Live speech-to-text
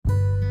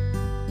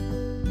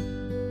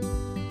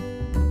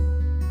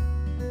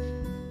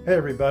Hey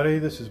everybody,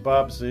 this is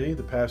Bob Z,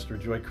 the pastor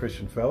of Joy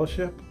Christian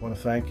Fellowship. I want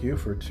to thank you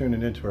for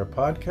tuning into our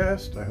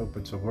podcast. I hope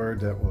it's a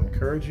word that will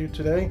encourage you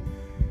today.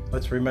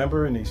 Let's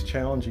remember in these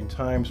challenging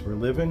times we're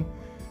living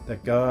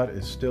that God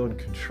is still in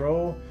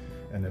control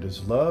and that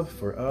His love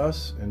for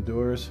us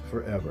endures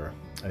forever.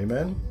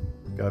 Amen.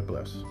 God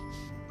bless.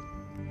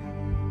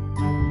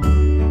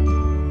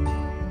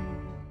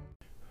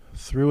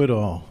 Through it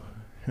all,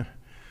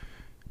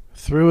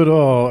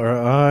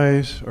 our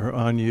eyes are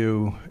on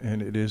you,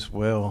 and it is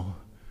well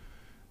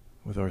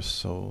with our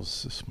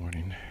souls this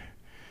morning.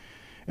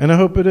 And I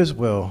hope it is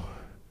well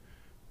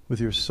with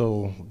your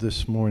soul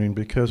this morning,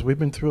 because we've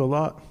been through a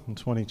lot in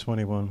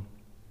 2021.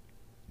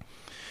 And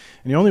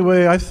the only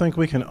way I think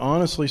we can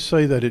honestly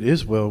say that it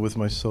is well with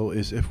my soul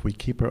is if we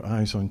keep our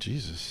eyes on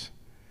Jesus.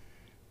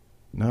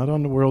 Not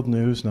on the world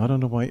news, not on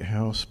the White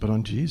House, but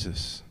on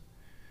Jesus.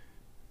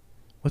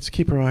 Let's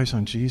keep our eyes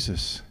on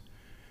Jesus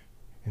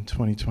in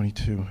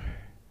 2022.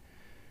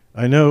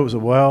 I know it was a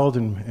wild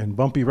and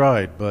bumpy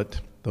ride, but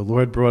the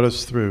Lord brought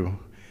us through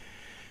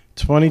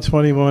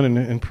 2021,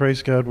 and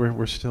praise God,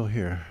 we're still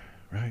here,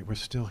 right? We're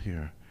still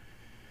here.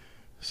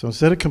 So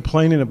instead of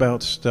complaining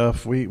about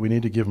stuff, we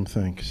need to give Him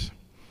thanks.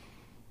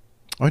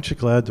 Aren't you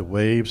glad the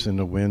waves and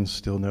the winds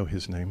still know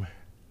His name?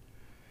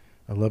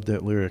 I love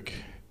that lyric.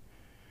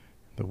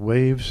 The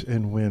waves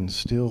and winds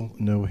still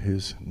know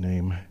His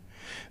name.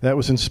 That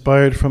was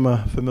inspired from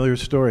a familiar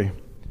story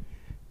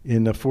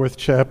in the 4th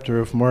chapter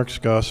of Mark's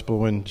Gospel,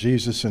 when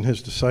Jesus and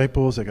His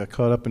disciples, they got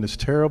caught up in this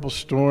terrible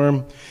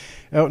storm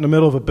out in the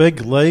middle of a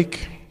big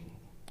lake.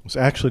 It was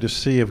actually the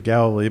Sea of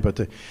Galilee, but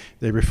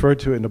they referred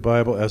to it in the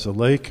Bible as a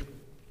lake.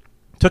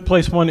 It took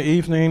place one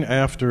evening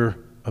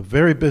after a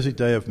very busy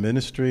day of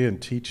ministry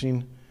and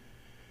teaching.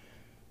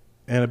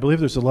 And I believe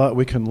there's a lot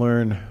we can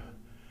learn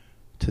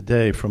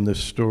today from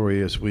this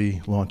story as we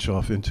launch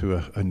off into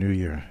a new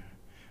year.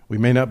 We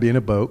may not be in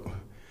a boat.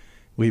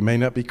 We may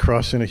not be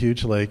crossing a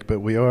huge lake,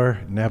 but we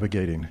are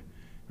navigating,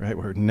 right?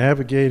 We're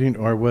navigating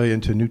our way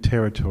into new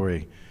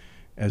territory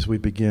as we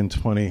begin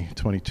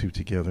 2022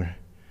 together.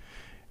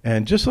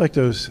 And just like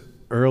those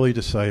early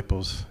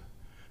disciples,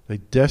 they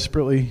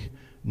desperately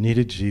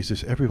needed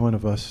Jesus. Every one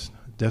of us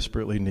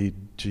desperately need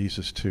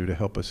Jesus too, to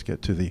help us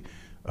get to the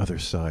other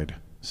side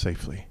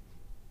safely,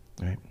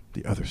 right?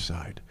 The other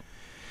side.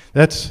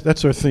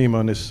 That's our theme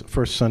on this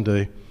first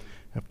Sunday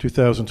of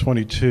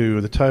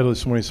 2022. The title of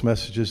this morning's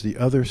message is The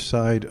Other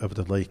Side of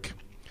the Lake.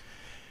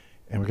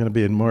 And we're going to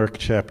be in Mark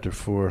chapter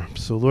 4.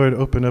 So Lord,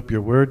 open up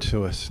your word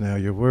to us now.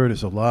 Your word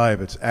is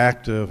alive, it's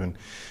active, and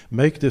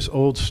make this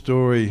old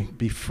story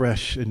be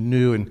fresh and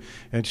new,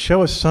 and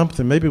show us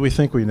something. Maybe we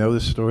think we know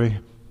this story,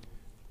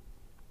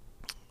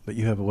 but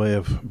you have a way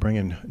of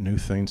bringing new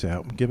things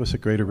out. Give us a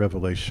greater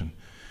revelation.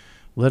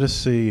 Let us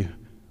see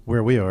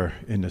where we are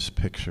in this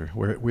picture,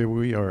 where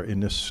we are in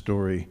this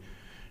story,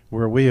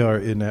 where we are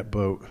in that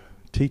boat.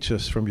 Teach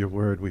us from your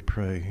word, we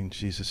pray, in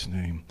Jesus'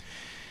 name.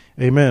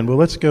 Amen. Well,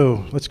 let's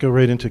go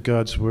right into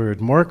God's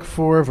word. Mark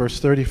 4, verse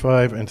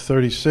 35 and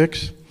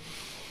 36.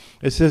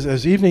 It says,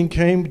 as evening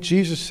came,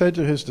 Jesus said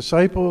to His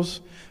disciples,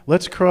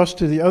 let's cross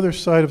to the other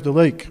side of the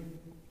lake.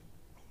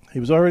 He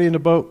was already in the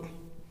boat.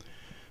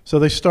 So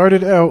they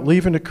started out,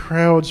 leaving the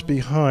crowds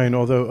behind,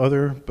 although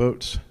other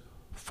boats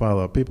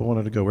followed. People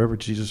wanted to go wherever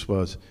Jesus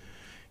was.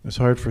 It was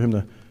hard for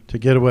Him to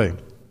get away.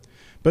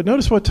 But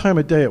notice what time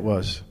of day it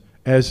was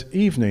as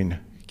evening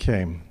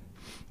came.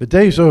 The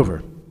day's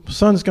over. The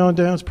sun's gone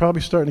down. It's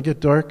probably starting to get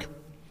dark.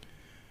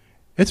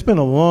 It's been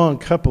a long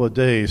couple of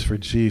days for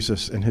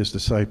Jesus and His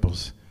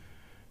disciples.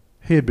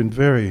 He had been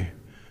very,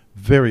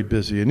 very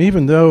busy. And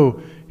even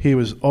though He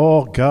was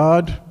all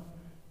God,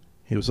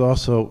 He was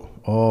also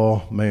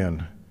all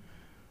man.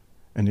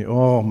 And the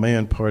all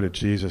man part of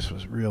Jesus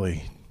was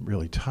really,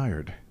 really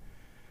tired.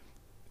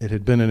 It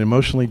had been an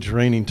emotionally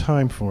draining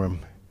time for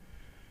Him.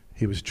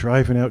 He was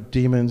driving out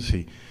demons.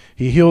 He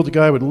healed a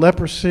guy with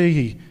leprosy.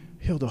 He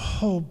healed a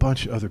whole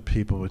bunch of other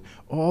people with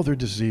all their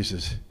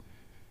diseases.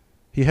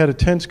 He had a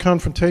tense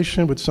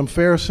confrontation with some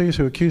Pharisees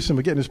who accused Him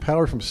of getting his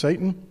power from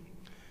Satan.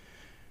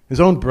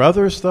 His own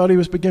brothers thought he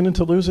was beginning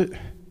to lose it.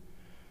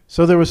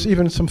 So there was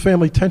even some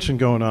family tension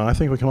going on. I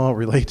think we can all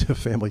relate to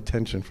family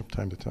tension from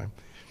time to time.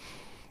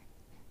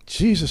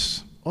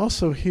 Jesus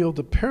also healed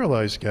a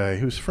paralyzed guy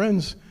whose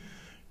friends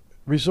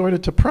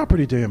resorted to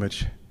property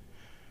damage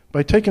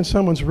by taking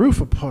someone's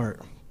roof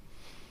apart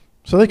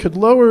so they could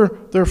lower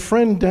their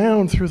friend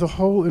down through the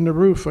hole in the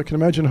roof. I can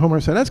imagine Homer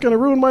saying, that's going to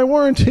ruin my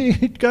warranty,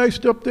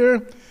 guys up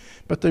there.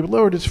 But they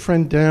lowered his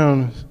friend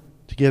down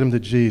to get him to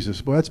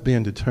Jesus. Well, that's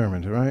being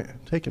determined, right?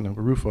 Taking the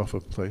roof off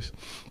of a place.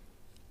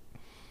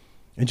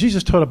 And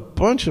Jesus taught a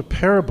bunch of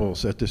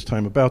parables at this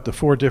time about the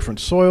 4 different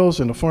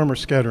soils and the farmer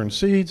scattering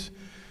seeds,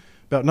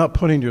 about not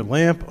putting your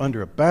lamp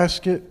under a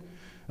basket,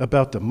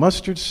 about the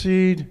mustard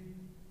seed,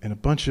 and a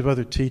bunch of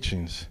other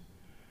teachings.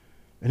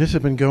 And this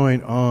had been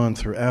going on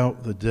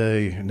throughout the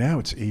day, and now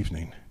it's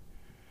evening.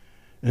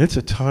 And it's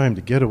a time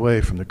to get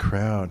away from the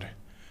crowd,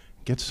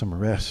 get some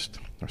rest,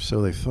 or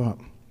so they thought.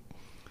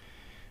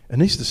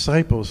 And these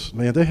disciples,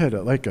 man, they had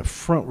like a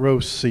front row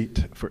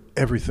seat for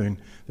everything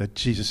that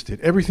Jesus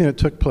did. Everything that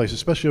took place,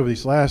 especially over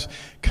these last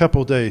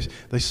couple days.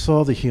 They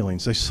saw the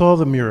healings. They saw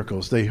the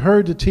miracles. They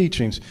heard the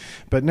teachings.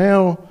 But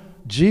now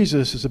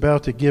Jesus is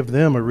about to give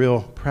them a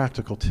real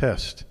practical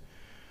test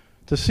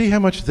to see how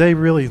much they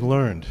really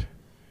learned.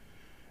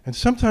 And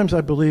sometimes I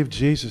believe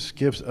Jesus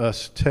gives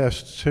us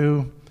tests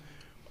too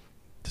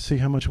to see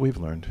how much we've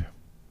learned.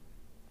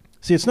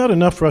 See, it's not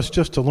enough for us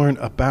just to learn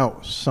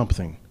about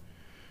something.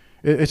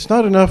 It's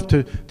not enough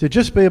to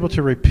just be able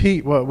to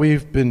repeat what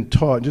we've been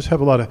taught and just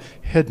have a lot of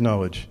head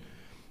knowledge.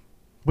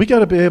 We got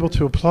to be able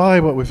to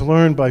apply what we've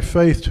learned by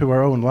faith to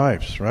our own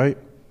lives, right?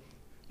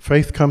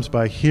 Faith comes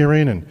by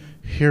hearing,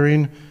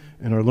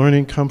 and our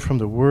learning come from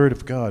the Word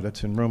of God.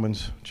 That's in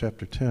Romans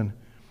chapter 10.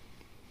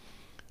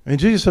 And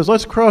Jesus says,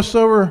 let's cross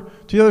over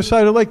to the other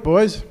side of the lake,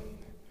 boys.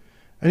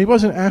 And he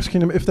wasn't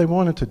asking them if they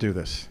wanted to do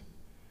this.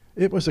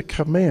 It was a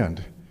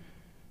command.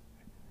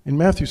 In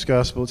Matthew's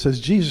gospel, it says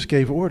Jesus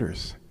gave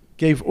orders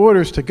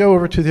to go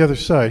over to the other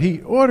side.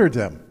 He ordered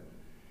them.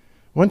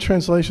 One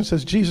translation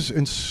says Jesus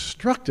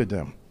instructed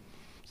them.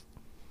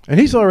 And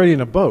he's already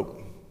in a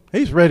boat.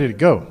 He's ready to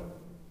go.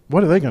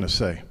 What are they going to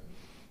say?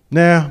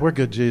 Nah, we're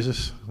good,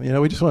 Jesus. We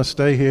just want to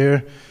stay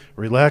here,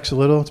 relax a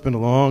little. It's been a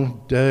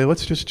long day.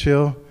 Let's just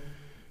chill.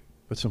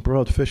 But some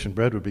broiled fish and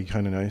bread would be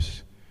kind of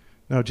nice.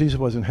 No, Jesus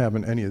wasn't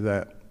having any of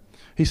that.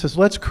 He says,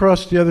 let's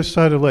cross the other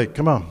side of the lake.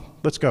 Come on,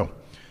 let's go.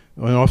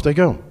 And off they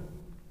go.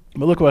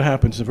 But look what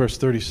happens in verse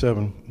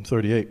 37 and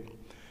 38.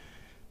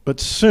 But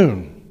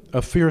soon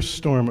a fierce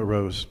storm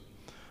arose.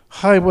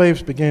 High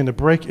waves began to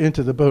break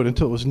into the boat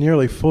until it was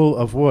nearly full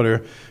of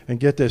water. And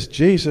get this,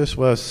 Jesus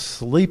was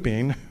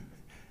sleeping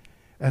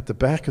at the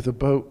back of the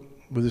boat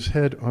with his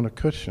head on a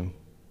cushion.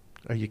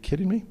 Are you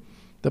kidding me?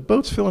 The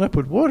boat's filling up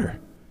with water.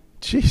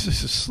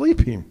 Jesus is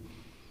sleeping.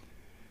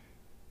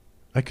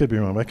 I could be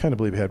wrong, but I kind of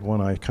believe he had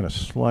one eye kind of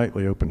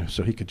slightly open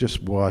so he could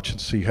just watch and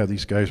see how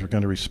these guys were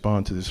going to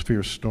respond to this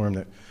fierce storm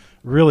that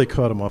really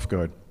caught him off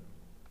guard.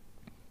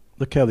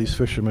 Look how these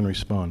fishermen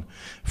respond.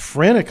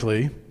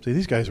 Frantically, see,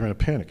 these guys were in a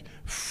panic.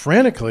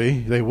 Frantically,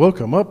 they woke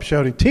him up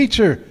shouting,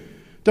 "Teacher,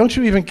 don't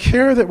you even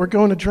care that we're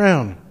going to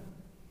drown?"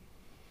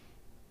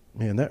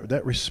 Man,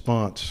 that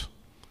response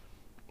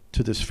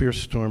to this fierce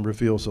storm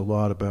reveals a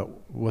lot about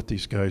what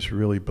these guys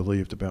really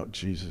believed about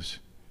Jesus.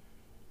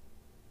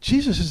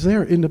 Jesus is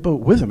there in the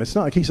boat with them. It's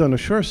not like he's on the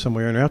shore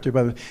somewhere and they're out there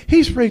by the...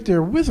 He's right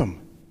there with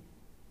them.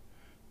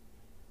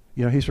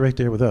 He's right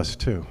there with us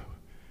too.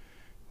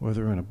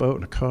 Whether we're in a boat,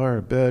 in a car,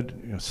 a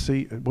bed,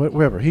 seat,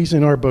 whatever. He's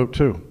in our boat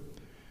too.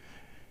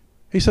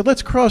 He said,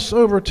 let's cross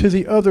over to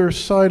the other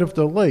side of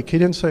the lake. He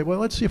didn't say, well,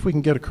 let's see if we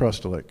can get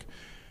across the lake.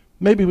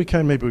 Maybe we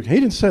can, maybe we can. He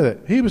didn't say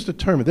that. He was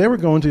determined. They were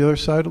going to the other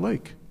side of the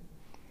lake.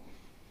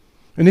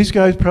 And these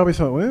guys probably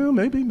thought, well,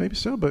 maybe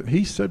so, but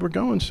he said we're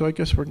going, so I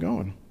guess we're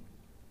going.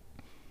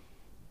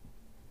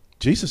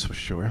 Jesus was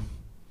sure.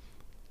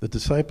 The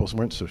disciples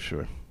weren't so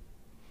sure.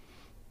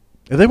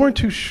 And they weren't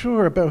too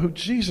sure about who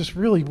Jesus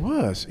really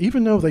was,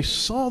 even though they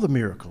saw the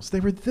miracles. They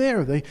were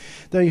there.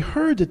 They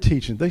heard the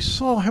teaching. They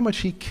saw how much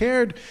he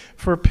cared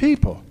for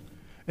people.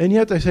 And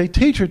yet they say,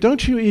 "Teacher,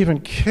 don't you even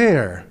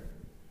care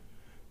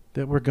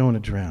that we're going to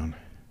drown?"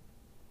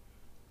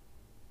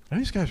 Now,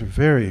 these guys were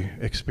very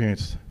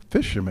experienced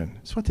fishermen.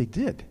 That's what they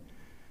did.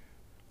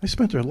 They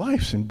spent their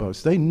lives in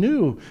boats. They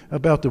knew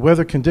about the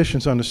weather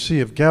conditions on the Sea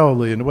of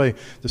Galilee, and the way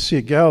the Sea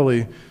of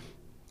Galilee,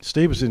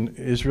 Steve was in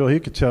Israel, he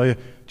could tell you,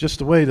 just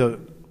the way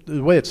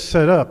it's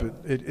set up,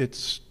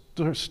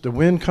 the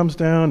wind comes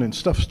down and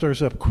stuff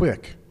stirs up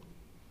quick.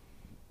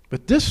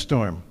 But this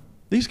storm,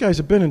 these guys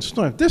have been in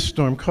storm. This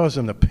storm caused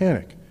them to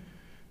panic.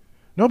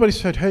 Nobody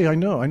said, hey, I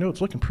know it's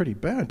looking pretty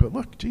bad, but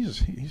look,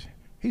 Jesus,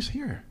 he's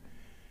here.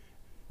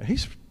 And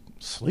he's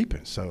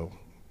sleeping, so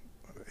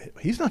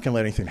he's not going to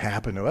let anything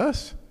happen to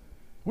us.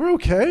 We're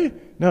okay.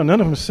 No, none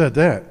of them said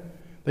that.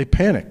 They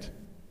panicked.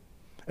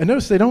 And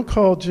notice they don't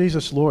call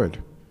Jesus Lord.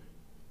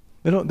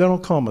 They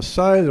don't call him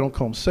Messiah. They don't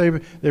call him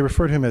Savior. They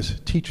refer to him as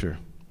teacher.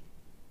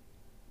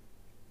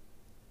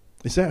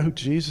 Is that who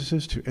Jesus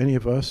is to any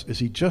of us? Is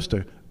he just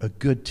a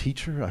good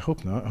teacher? I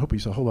hope not. I hope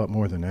he's a whole lot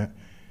more than that.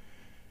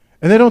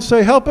 And they don't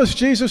say, help us,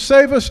 Jesus,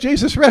 save us,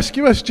 Jesus,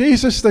 rescue us,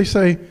 Jesus. They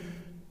say,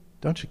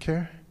 don't you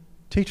care?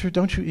 Teacher,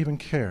 don't you even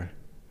care?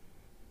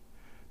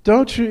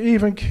 Don't you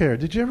even care?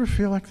 Did you ever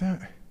feel like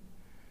that?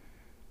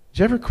 Did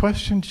you ever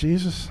question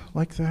Jesus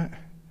like that?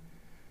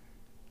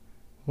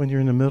 When you're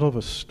in the middle of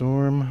a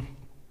storm,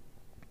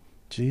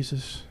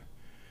 Jesus,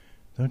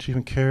 don't you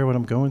even care what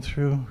I'm going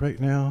through right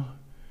now?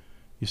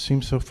 You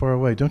seem so far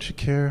away. Don't you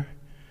care?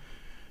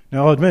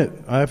 Now, I'll admit,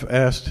 I've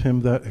asked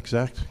him that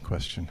exact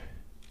question.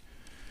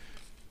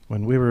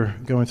 When we were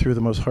going through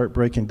the most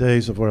heartbreaking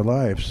days of our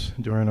lives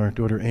during our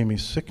daughter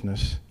Amy's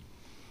sickness,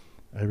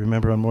 I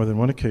remember on more than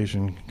one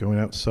occasion going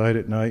outside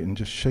at night and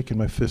just shaking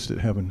my fist at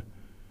heaven.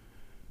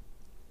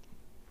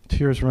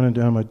 Tears running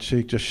down my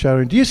cheek, just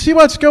shouting, do you see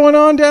what's going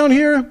on down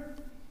here?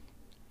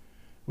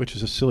 Which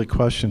is a silly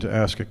question to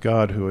ask a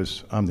God who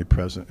is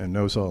omnipresent and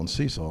knows all and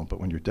sees all,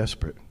 but when you're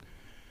desperate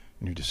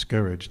and you're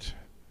discouraged,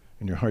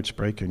 and your heart's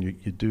breaking, you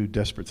do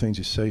desperate things,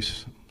 you say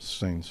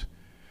things.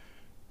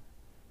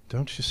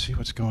 Don't you see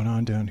what's going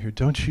on down here?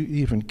 Don't you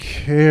even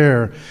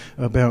care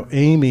about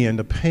Amy and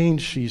the pain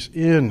she's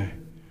in?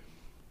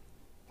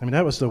 I mean,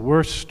 that was the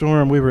worst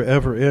storm we were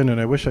ever in,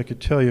 and I wish I could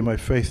tell you my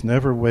faith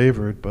never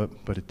wavered,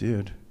 but it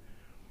did.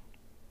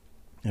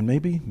 And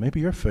maybe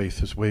your faith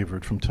has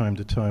wavered from time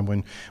to time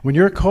when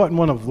you're caught in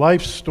one of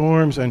life's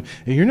storms and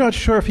you're not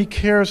sure if he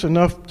cares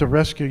enough to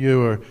rescue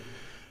you or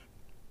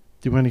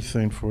do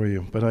anything for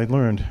you. But I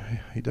learned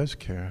he does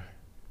care.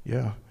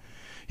 Yeah.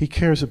 He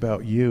cares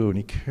about you, and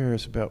he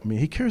cares about me.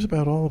 He cares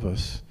about all of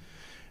us,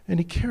 and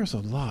he cares a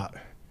lot.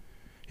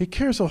 He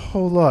cares a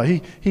whole lot.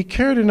 He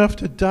cared enough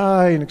to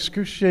die an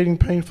excruciating,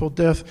 painful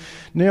death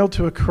nailed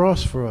to a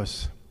cross for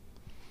us.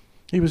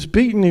 He was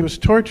beaten, he was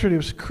tortured, he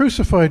was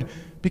crucified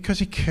because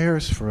he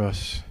cares for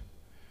us.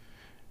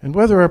 And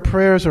whether our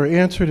prayers are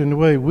answered in the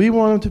way we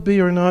want them to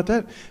be or not,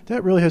 that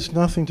really has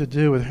nothing to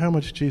do with how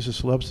much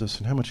Jesus loves us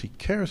and how much he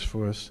cares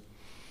for us.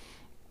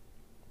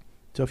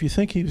 So if you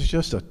think he was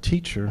just a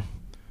teacher,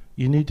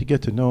 you need to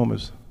get to know him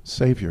as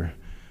Savior.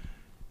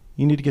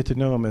 You need to get to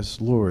know him as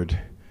Lord.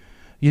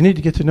 You need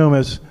to get to know him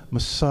as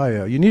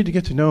Messiah. You need to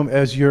get to know him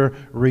as your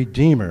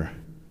Redeemer.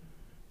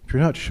 If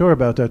you're not sure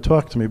about that,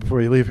 talk to me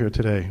before you leave here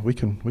today. We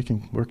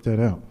can work that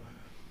out.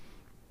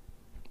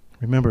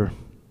 Remember,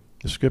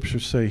 the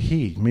scriptures say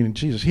he, meaning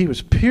Jesus, he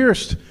was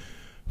pierced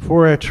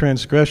for our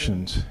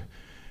transgressions.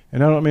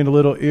 And I don't mean a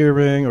little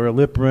earring or a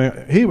lip ring.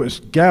 He was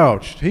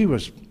gouged. He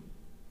was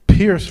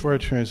pierced for our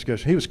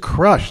transgression. He was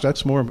crushed.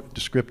 That's more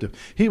descriptive.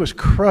 He was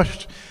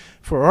crushed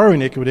for our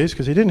iniquities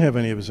because he didn't have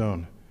any of his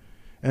own.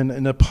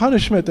 And the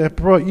punishment that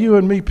brought you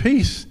and me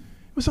peace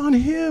was on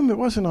him. It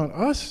wasn't on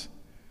us.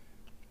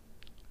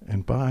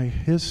 And by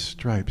his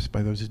stripes,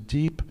 by those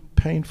deep,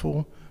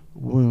 painful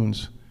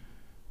wounds,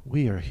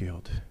 we are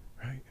healed,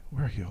 right?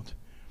 We're healed.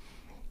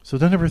 So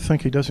don't ever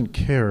think he doesn't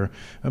care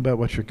about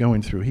what you're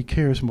going through. He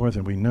cares more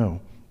than we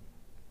know.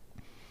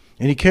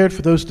 And he cared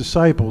for those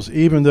disciples,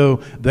 even though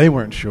they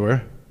weren't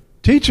sure.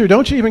 Teacher,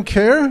 don't you even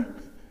care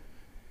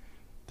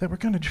that we're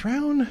going to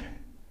drown?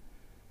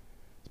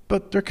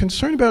 But their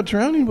concern about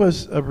drowning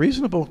was a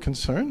reasonable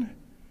concern.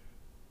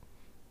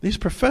 These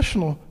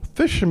professional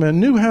fishermen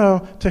knew how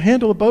to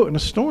handle a boat in a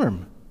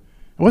storm.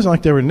 It wasn't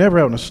like they were never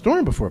out in a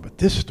storm before, but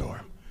this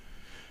storm.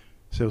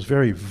 So it was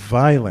very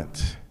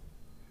violent.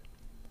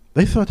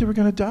 They thought they were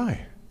going to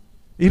die,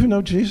 even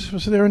though Jesus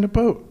was there in the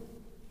boat.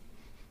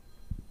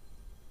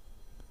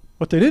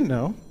 What they didn't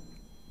know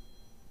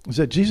is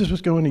that Jesus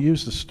was going to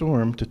use the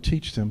storm to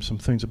teach them some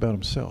things about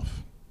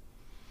himself.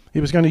 He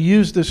was going to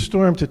use this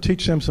storm to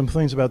teach them some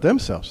things about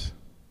themselves.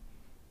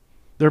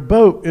 Their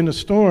boat in the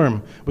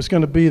storm was going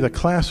to be the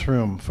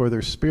classroom for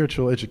their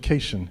spiritual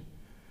education.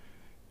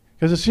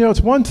 Because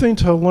it's one thing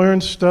to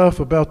learn stuff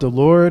about the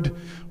Lord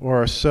or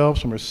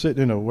ourselves when we're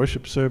sitting in a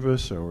worship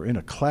service or we're in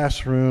a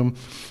classroom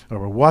or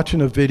we're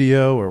watching a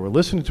video or we're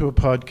listening to a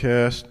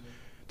podcast.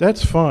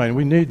 That's fine.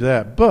 We need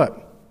that.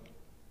 But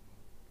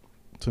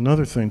it's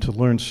another thing to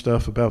learn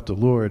stuff about the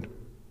Lord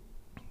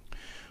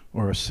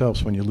or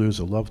ourselves when you lose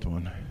a loved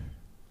one,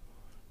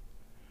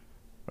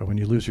 or when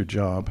you lose your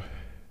job,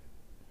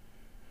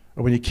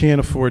 or when you can't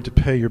afford to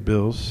pay your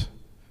bills,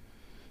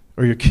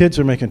 or your kids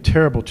are making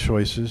terrible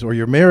choices, or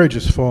your marriage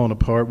is falling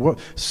apart.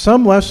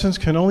 Some lessons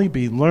can only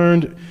be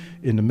learned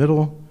in the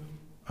middle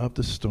of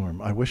the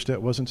storm. I wish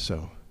that wasn't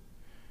so.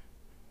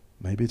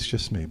 Maybe it's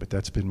just me, but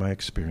that's been my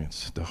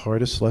experience. The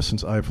hardest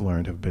lessons I've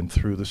learned have been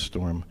through the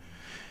storm.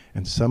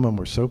 And some of them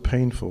were so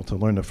painful to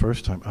learn the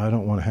first time, I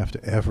don't want to have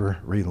to ever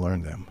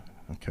relearn them,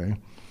 okay?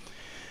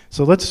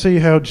 So let's see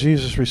how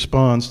Jesus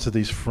responds to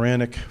these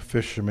frantic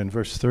fishermen,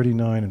 verse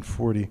 39 and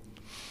 40.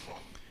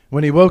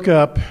 When he woke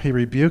up, he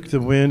rebuked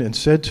the wind and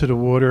said to the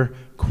water,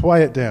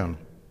 "Quiet down."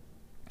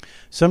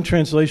 Some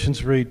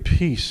translations read,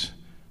 "Peace,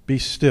 be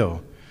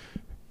still."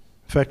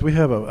 In fact, we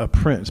have a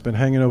print. It's been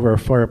hanging over our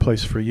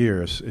fireplace for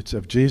years. It's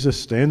of Jesus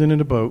standing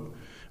in a boat.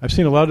 I've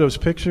seen a lot of those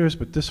pictures,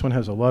 but this one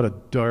has a lot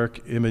of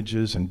dark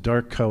images and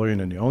dark coloring,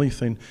 and the only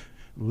thing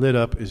lit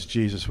up is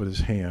Jesus with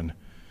his hand.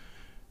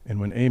 And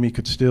when Amy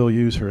could still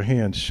use her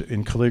hand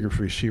in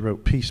calligraphy, she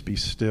wrote, "Peace, be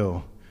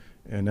still."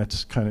 And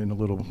that's kind of in a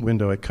little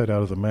window I cut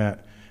out of the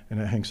mat, and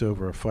it hangs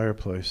over a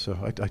fireplace. So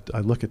I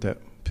look at that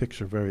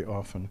picture very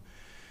often,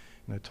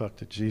 and I talk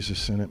to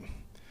Jesus in it.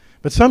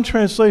 But some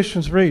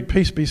translations read,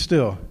 "Peace, be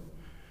still."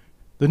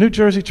 The New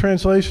Jersey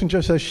translation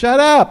just says, "Shut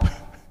up!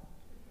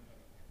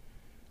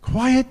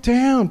 Quiet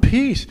down,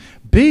 peace,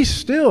 be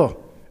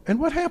still." And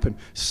what happened?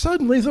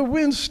 Suddenly the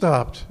wind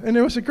stopped, and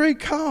there was a great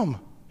calm.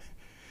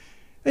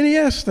 And he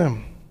asked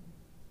them,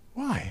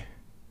 "Why?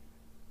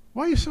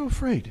 Why are you so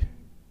afraid?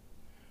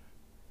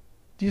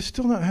 Do you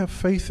still not have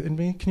faith in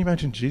me?" Can you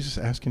imagine Jesus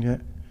asking you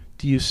that?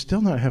 Do you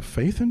still not have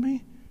faith in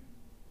me?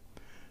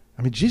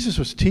 I mean, Jesus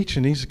was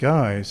teaching these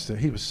guys that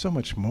he was so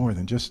much more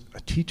than just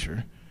a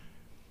teacher.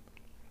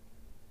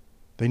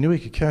 They knew he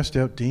could cast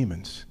out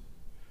demons.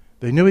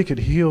 They knew he could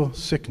heal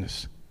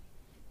sickness.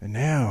 And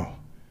now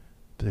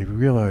they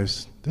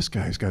realized this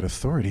guy's got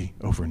authority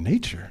over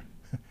nature.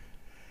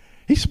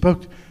 He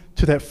spoke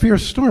to that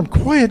fierce storm,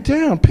 quiet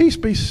down, peace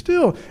be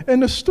still.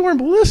 And the storm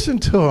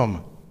listened to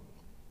him.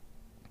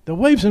 The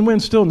waves and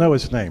wind still know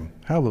his name.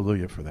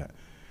 Hallelujah for that.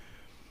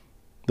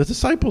 The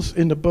disciples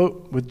in the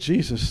boat with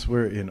Jesus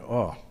were in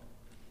awe.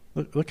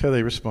 Look how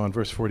they respond,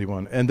 verse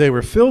 41. And they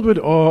were filled with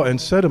awe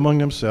and said among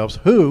themselves,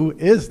 who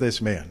is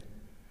this man,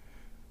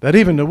 that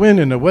even the wind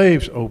and the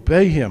waves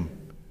obey him?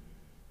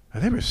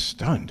 And they were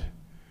stunned.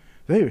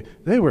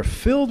 They were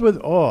filled with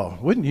awe.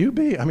 Wouldn't you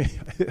be? I mean,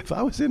 if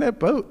I was in that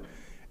boat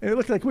and it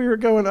looked like we were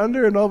going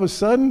under, and all of a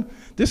sudden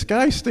this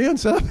guy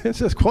stands up and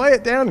says,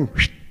 quiet down, and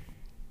whoosh.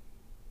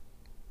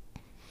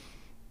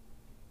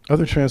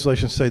 Other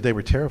translations say they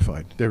were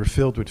terrified. They were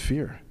filled with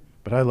fear.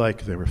 But I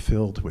like they were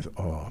filled with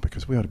awe,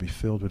 because we ought to be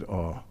filled with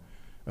awe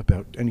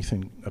about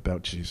anything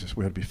about Jesus.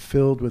 We ought to be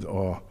filled with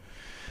awe.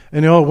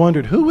 And they all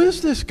wondered, who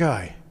is this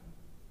guy?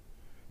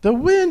 The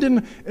wind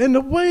and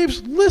the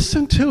waves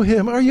listen to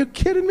him. Are you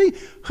kidding me?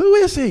 Who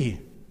is he?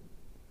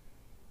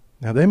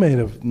 Now, they may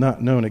have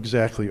not known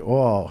exactly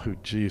all who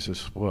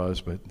Jesus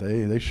was, but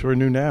they sure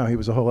knew now he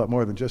was a whole lot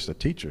more than just a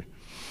teacher.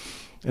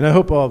 And I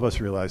hope all of us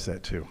realize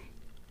that too.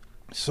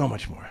 So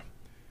much more.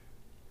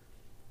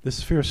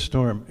 This fierce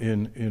storm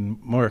in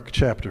Mark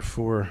chapter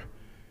 4,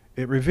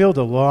 it revealed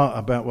a lot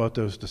about what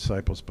those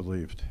disciples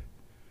believed.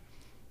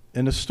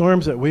 And the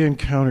storms that we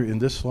encounter in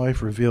this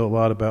life reveal a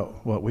lot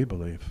about what we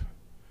believe.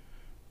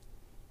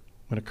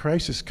 When a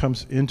crisis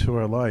comes into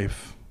our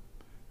life,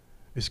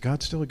 is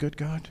God still a good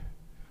God?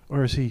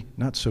 Or is he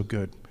not so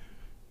good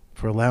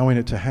for allowing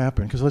it to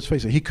happen? Because let's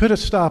face it, he could have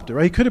stopped it,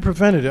 right? He could have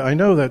prevented it. I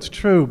know that's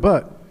true,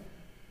 but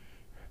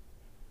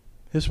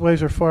his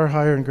ways are far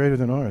higher and greater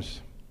than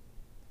ours.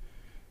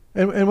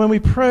 And when we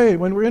pray,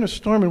 when we're in a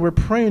storm and we're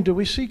praying, do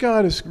we see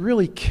God as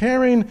really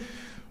caring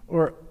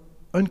or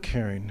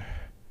uncaring,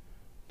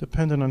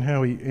 depending on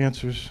how he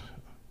answers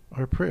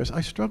our prayers? I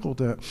struggled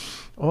at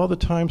all the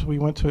times we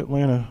went to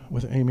Atlanta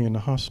with Amy in the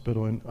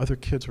hospital and other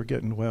kids were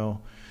getting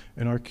well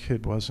and our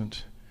kid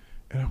wasn't.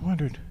 And I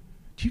wondered,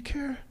 do you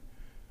care?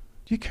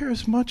 Do you care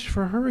as much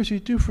for her as you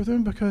do for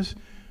them? Because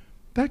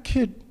that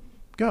kid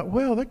got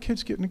well, that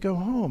kid's getting to go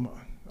home.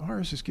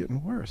 Ours is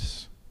getting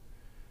worse.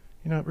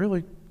 You know, it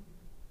really,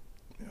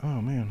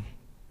 oh man.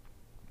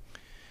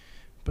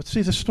 But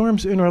see, the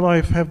storms in our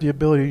life have the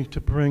ability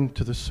to bring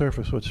to the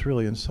surface what's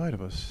really inside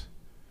of us.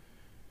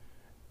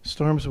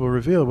 Storms will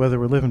reveal whether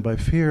we're living by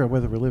fear or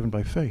whether we're living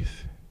by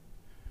faith.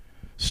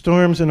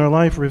 Storms in our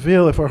life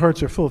reveal if our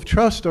hearts are full of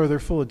trust or they're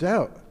full of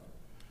doubt.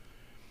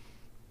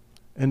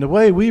 And the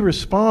way we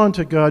respond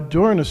to God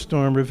during a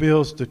storm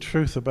reveals the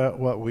truth about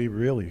what we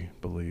really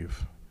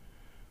believe,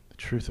 the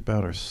truth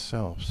about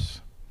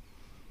ourselves.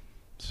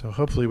 So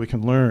hopefully we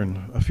can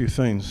learn a few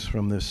things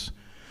from this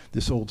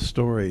old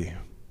story,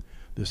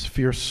 this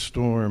fierce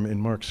storm in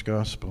Mark's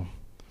gospel.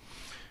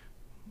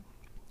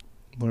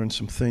 Learn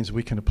some things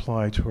we can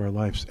apply to our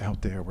lives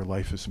out there where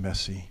life is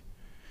messy,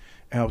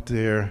 out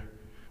there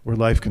where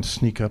life can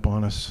sneak up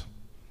on us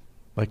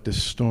like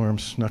this storm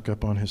snuck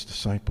up on his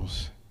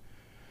disciples.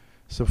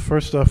 So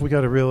first off, we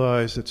got to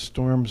realize that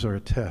storms are a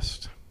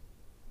test.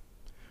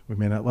 We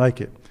may not like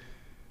it,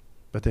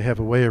 but they have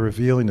a way of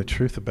revealing the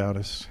truth about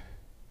us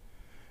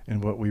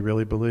and what we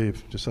really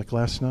believe. Just like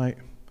last night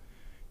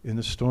in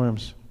the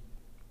storms,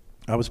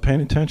 I was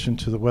paying attention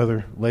to the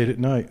weather late at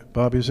night.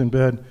 Bobby was in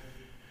bed,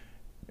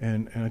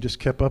 and I just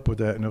kept up with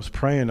that. And I was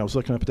praying. I was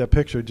looking up at that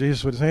picture of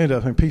Jesus with his hand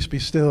up, and peace be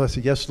still. I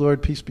said, yes,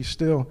 Lord, peace be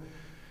still.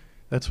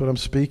 That's what I'm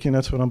speaking.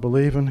 That's what I'm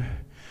believing.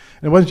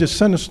 And it wasn't just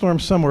send the storm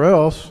somewhere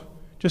else.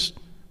 Just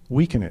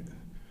weaken it.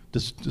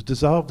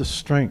 Dissolve the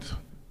strength.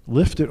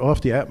 Lift it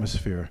off the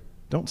atmosphere.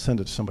 Don't send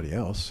it to somebody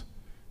else.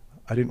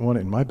 I didn't want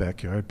it in my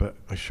backyard, but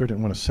I sure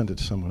didn't want to send it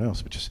to someone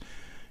else. But just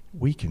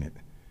weaken it.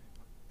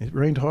 It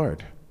rained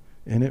hard,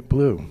 and it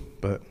blew.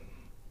 But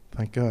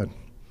thank God,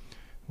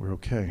 we're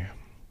okay.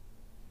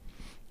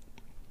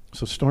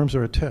 So storms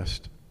are a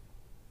test.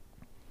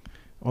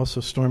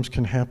 Also, storms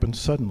can happen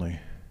suddenly.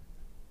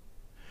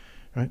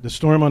 Right? The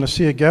storm on the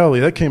Sea of Galilee,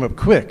 that came up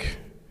quick.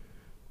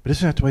 But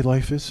isn't that the way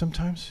life is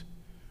sometimes?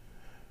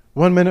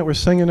 One minute we're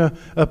singing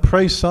a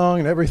praise song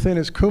and everything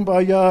is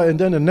kumbaya, and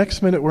then the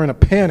next minute we're in a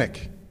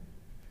panic.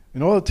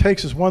 And all it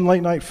takes is one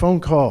late night phone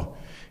call,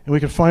 and we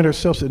can find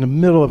ourselves in the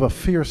middle of a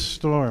fierce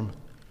storm.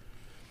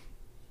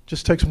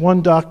 Just takes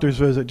one doctor's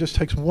visit, just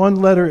takes one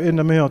letter in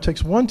the mail, it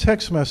takes one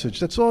text message.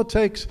 That's all it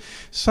takes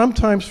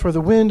sometimes for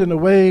the wind and the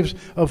waves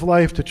of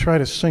life to try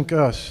to sink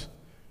us.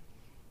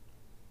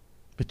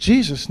 But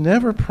Jesus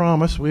never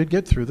promised we'd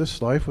get through this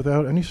life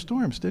without any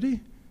storms, did he?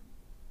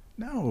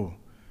 No.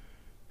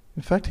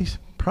 In fact, he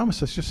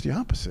promised us just the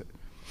opposite.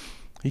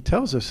 He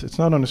tells us, it's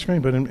not on the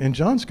screen, but in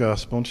John's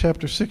Gospel, in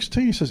chapter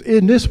 16, he says,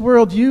 in this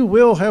world you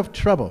will have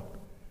trouble.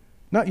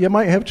 Not you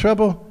might have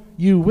trouble,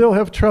 you will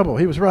have trouble.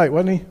 He was right,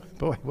 wasn't he?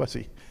 Boy, was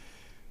he.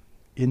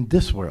 In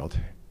this world,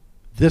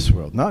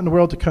 not in the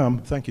world to come,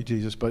 thank you,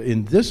 Jesus, but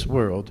in this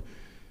world,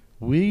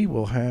 we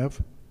will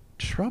have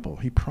trouble.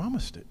 He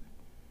promised it.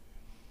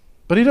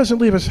 But he doesn't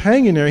leave us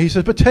hanging there. He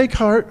says, but take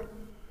heart.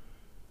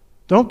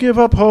 Don't give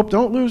up hope.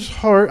 Don't lose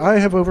heart. I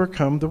have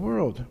overcome the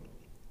world.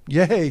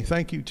 Yay,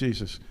 thank you,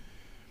 Jesus.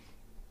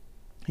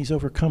 He's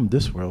overcome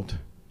this world,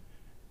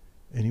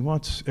 and he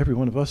wants every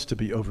one of us to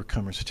be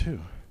overcomers too.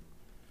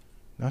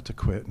 Not to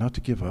quit, not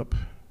to give up,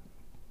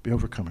 be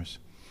overcomers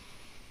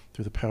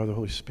through the power of the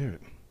Holy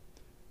Spirit.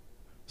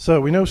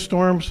 So we know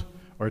storms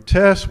are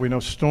tests. We know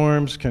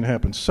storms can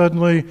happen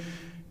suddenly.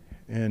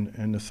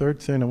 And the third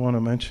thing I want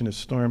to mention is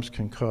storms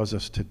can cause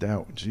us to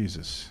doubt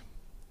Jesus.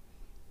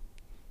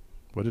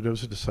 What did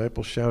those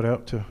disciples shout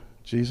out to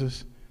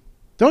Jesus?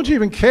 Don't you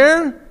even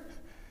care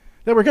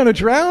that we're going to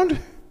drown?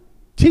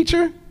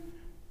 Teacher,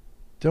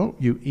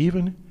 don't you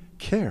even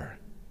care?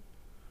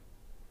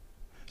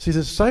 See, the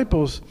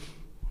disciples,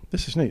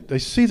 this is neat, they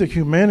see the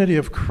humanity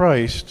of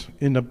Christ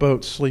in the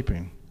boat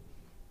sleeping.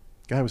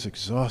 The guy was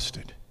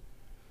exhausted.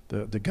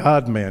 The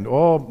God-man,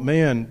 all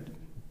man,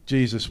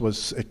 Jesus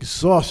was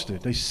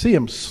exhausted. They see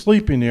him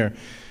sleeping there.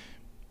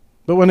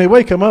 But when they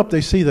wake him up,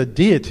 they see the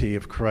deity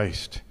of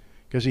Christ.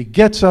 Because he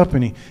gets up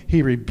and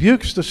he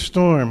rebukes the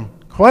storm.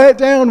 Quiet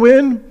down,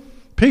 wind.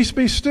 Peace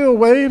be still,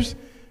 waves.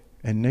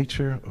 And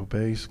nature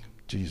obeys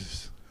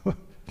Jesus.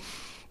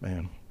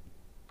 Man.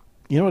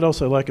 You know what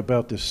else I like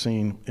about this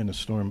scene in the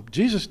storm?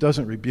 Jesus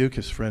doesn't rebuke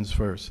his friends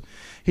first.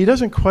 He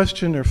doesn't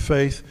question their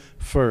faith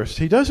first.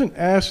 He doesn't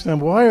ask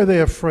them, why are they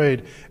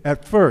afraid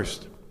at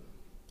first?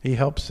 He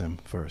helps them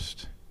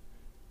first.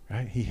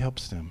 Right? He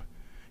helps them.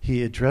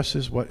 He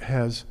addresses what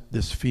has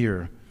this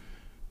fear,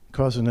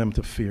 causing them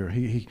to fear.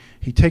 He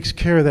takes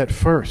care of that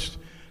first.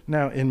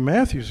 Now, in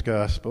Matthew's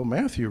gospel,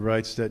 Matthew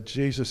writes that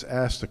Jesus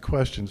asked the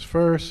questions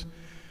first,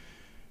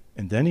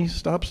 and then he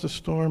stops the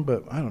storm,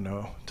 but I don't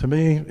know. To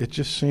me, it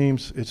just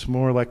seems it's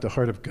more like the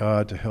heart of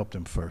God to help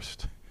them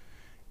first,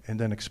 and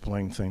then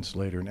explain things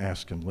later and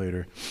ask him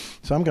later.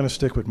 So I'm going to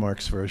stick with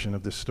Mark's version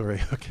of this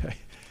story, okay?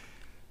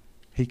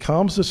 He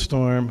calms the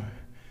storm,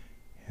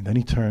 and then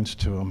he turns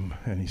to him,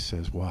 and he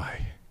says,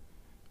 why?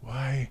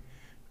 Why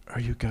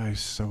are you guys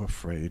so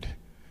afraid?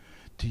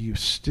 Do you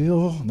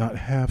still not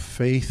have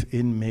faith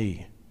in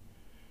me?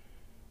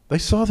 They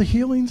saw the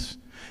healings.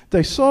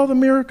 They saw the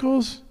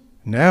miracles.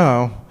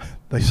 Now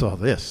they saw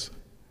this.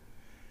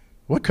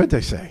 What could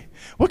they say?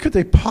 What could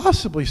they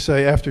possibly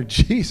say after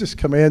Jesus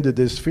commanded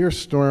this fierce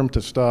storm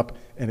to stop,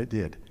 and it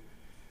did?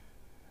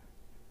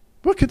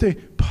 What could they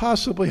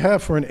possibly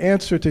have for an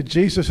answer to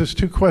Jesus'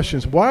 two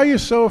questions? Why are you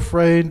so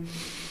afraid,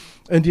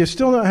 and do you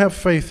still not have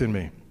faith in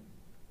me?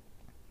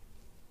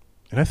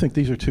 And I think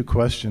these are two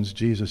questions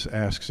Jesus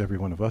asks every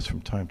one of us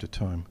from time to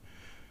time.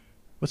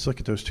 Let's look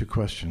at those two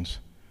questions.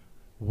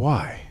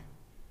 Why?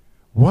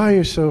 Why are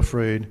you so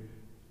afraid?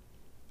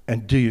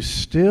 And do you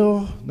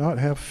still not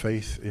have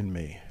faith in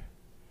me?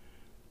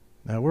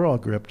 Now, we're all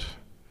gripped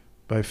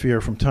by fear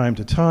from time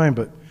to time,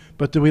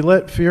 but do we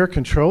let fear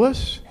control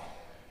us?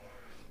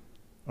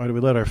 Or do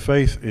we let our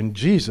faith in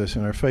Jesus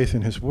and our faith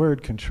in his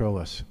word control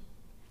us?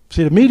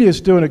 See, the media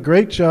is doing a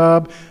great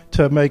job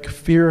to make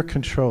fear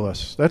control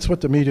us. That's what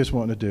the media is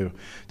wanting to do,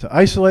 to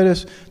isolate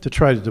us, to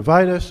try to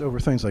divide us over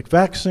things like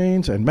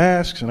vaccines and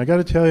masks. And I got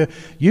to tell you,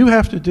 you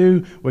have to do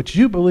what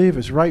you believe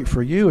is right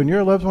for you and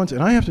your loved ones,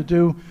 and I have to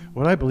do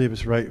what I believe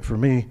is right for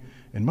me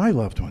and my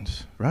loved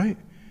ones, right?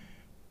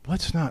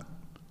 Let's not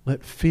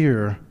let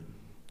fear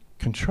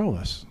control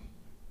us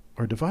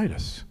or divide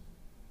us.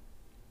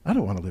 I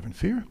don't want to live in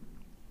fear.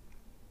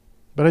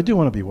 But I do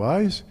want to be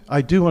wise.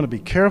 I do want to be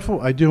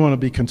careful. I do want to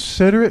be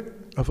considerate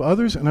of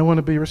others, and I want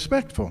to be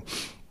respectful.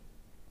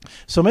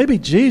 So maybe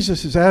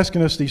Jesus is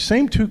asking us these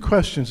same two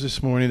questions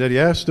this morning that he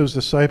asked those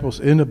disciples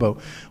in the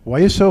boat. Why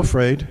are you so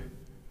afraid?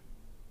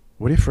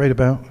 What are you afraid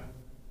about?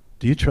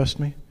 Do you trust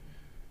me?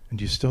 And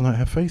do you still not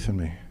have faith in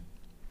me?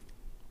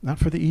 Not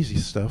for the easy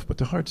stuff, but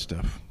the hard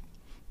stuff.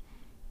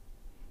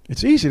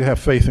 It's easy to have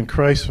faith in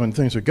Christ when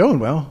things are going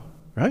well,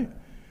 right?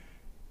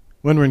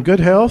 When we're in good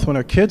health, when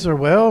our kids are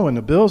well, when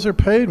the bills are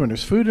paid, when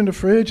there's food in the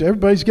fridge,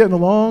 everybody's getting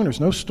along, there's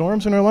no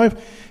storms in our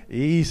life,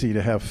 easy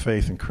to have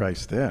faith in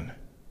Christ then.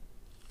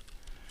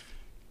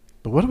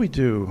 But what do we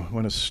do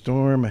when a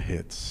storm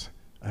hits?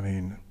 I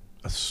mean,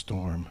 a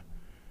storm.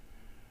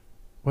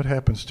 What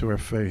happens to our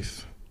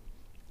faith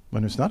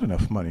when there's not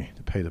enough money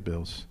to pay the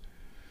bills?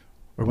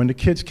 Or when the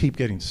kids keep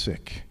getting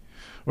sick?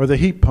 Or the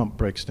heat pump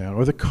breaks down?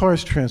 Or the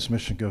car's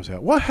transmission goes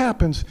out? What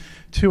happens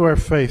to our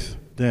faith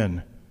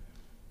then?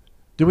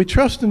 Do we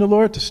trust in the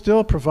Lord to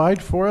still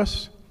provide for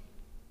us?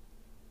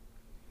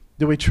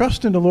 Do we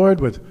trust in the Lord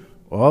with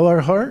all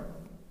our heart,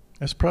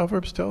 as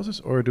Proverbs tells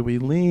us? Or do we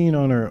lean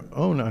on our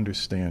own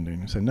understanding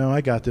and say, no, I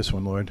got this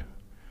one, Lord.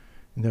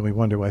 And then we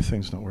wonder why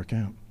things don't work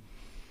out.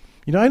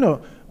 You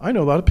know, I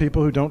know a lot of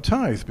people who don't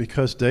tithe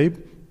because they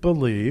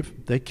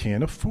believe they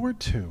can't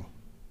afford to.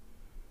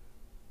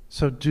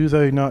 So do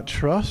they not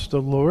trust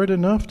the Lord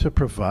enough to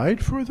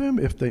provide for them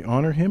if they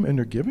honor him in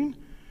their giving?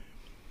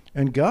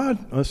 And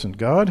God, listen,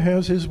 God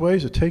has his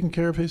ways of taking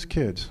care of his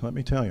kids, let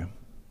me tell you.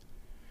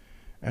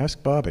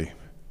 Ask Bobby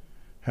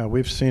how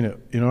we've seen it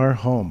in our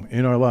home,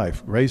 in our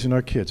life, raising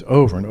our kids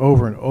over and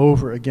over and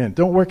over again.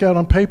 Don't work out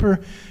on paper.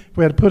 If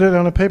we had to put it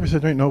on a paper,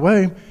 said there ain't no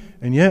way.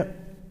 And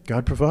yet,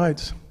 God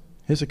provides.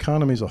 His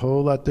economy is a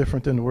whole lot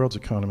different than the world's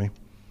economy,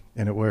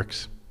 and it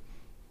works.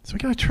 So we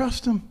got to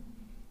trust him.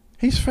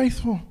 He's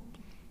faithful.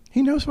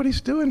 He knows what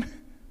he's doing.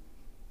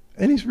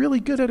 And he's really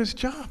good at his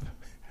job.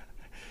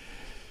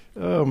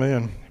 Oh,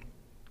 man.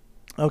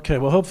 Okay,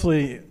 well,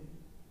 hopefully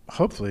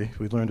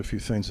we learned a few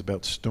things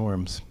about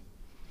storms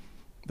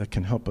that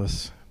can help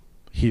us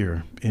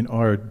here in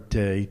our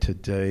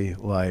day-to-day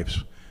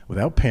lives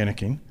without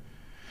panicking,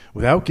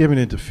 without giving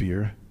in to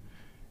fear,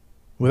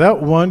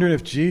 without wondering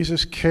if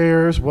Jesus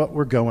cares what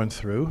we're going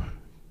through.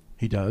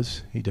 He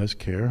does. He does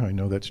care. I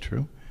know that's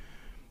true.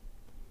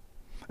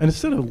 And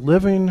instead of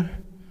living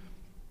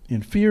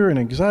in fear and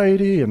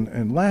anxiety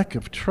and lack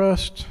of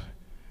trust,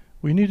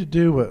 we need to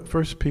do what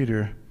 1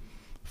 Peter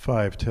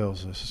 5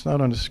 tells us. It's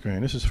not on the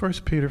screen. This is 1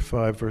 Peter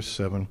 5, verse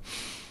 7.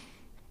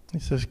 He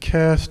says,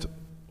 cast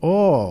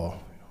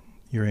all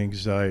your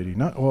anxiety,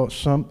 not all,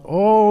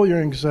 all your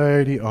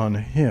anxiety on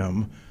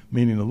him,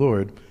 meaning the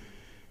Lord,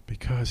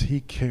 because he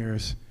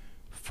cares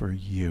for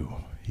you.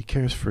 He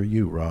cares for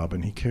you,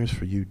 Robin. He cares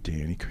for you,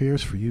 Dan. He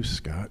cares for you,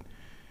 Scott.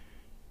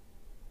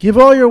 Give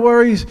all your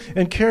worries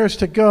and cares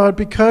to God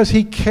because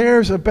he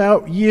cares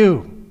about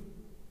you.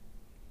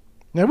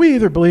 Now, we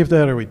either believe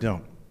that or we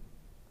don't.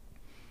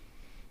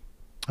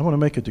 I want to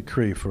make a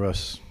decree for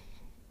us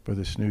for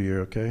this new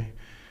year, okay?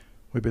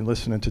 We've been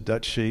listening to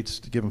Dutch Sheets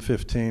to give him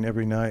 15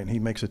 every night, and he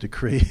makes a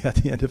decree at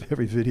the end of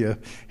every video.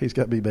 He's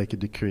got me making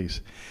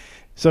decrees.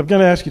 So I'm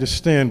going to ask you to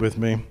stand with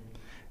me.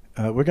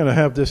 We're going to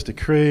have this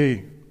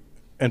decree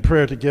and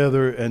prayer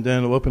together, and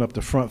then we'll open up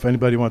the front. If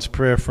anybody wants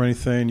prayer for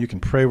anything, you can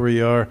pray where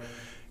you are.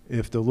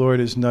 If the Lord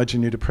is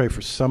nudging you to pray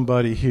for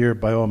somebody here,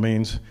 by all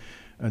means,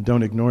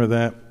 don't ignore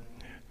that.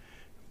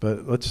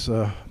 But let's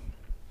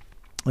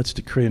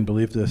decree and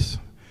believe this.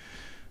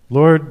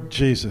 Lord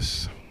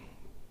Jesus,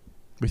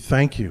 we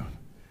thank you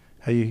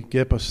how you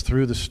get us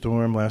through the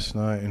storm last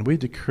night, and we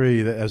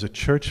decree that as a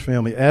church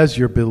family, as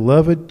your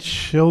beloved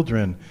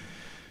children,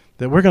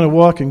 that we're going to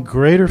walk in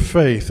greater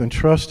faith and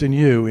trust in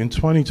you in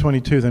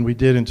 2022 than we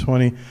did in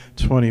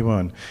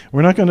 2021.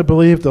 We're not going to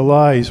believe the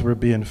lies we're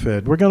being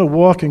fed. We're going to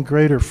walk in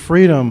greater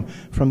freedom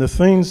from the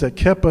things that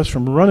kept us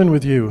from running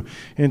with you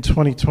in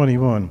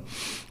 2021.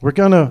 We're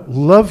going to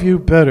love you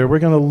better. We're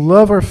going to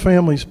love our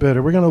families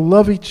better. We're going to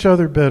love each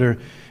other better.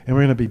 And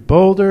we're going to be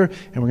bolder,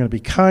 and we're going to be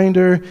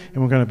kinder,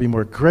 and we're going to be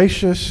more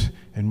gracious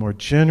and more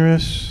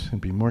generous and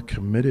be more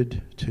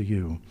committed to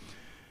you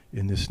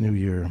in this new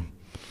year.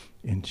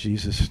 In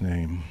Jesus'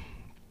 name,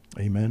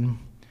 amen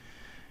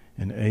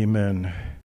and amen.